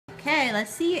Okay,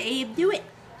 let's see Abe do it.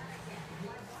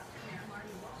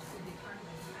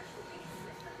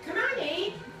 Come on,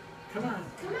 Abe. Come on.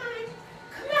 Come on.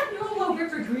 Come on, roll over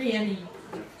for Granny.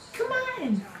 Come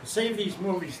on. Save these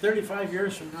movies. 35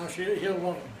 years from now, he'll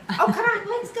love them. Oh, come on,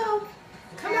 let's go.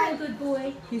 Come on, good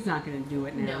boy. He's not going to do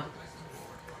it now. No.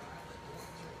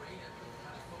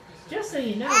 Just so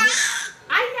you know.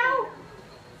 I know.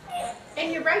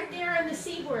 And you're right there on the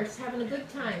seahorse having a good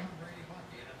time.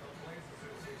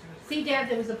 See, Dad,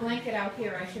 there was a blanket out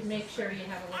here. I should make sure you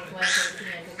have a little blanket at the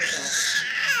end of the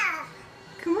bed.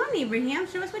 Come on, Abraham.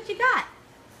 Show us what you got.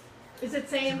 Is it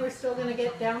saying we're still going to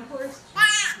get downpours?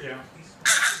 Yeah.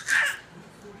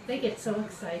 They get so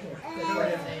excited. The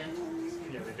weatherman.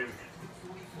 Yeah, they do.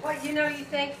 Well, you know, you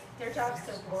think their job's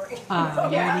so boring. Oh,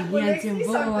 Yeah, what a handsome They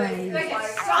boy. get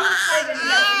so excited.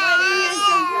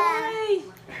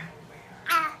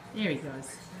 There he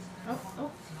goes.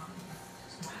 Oh.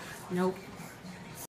 Nope.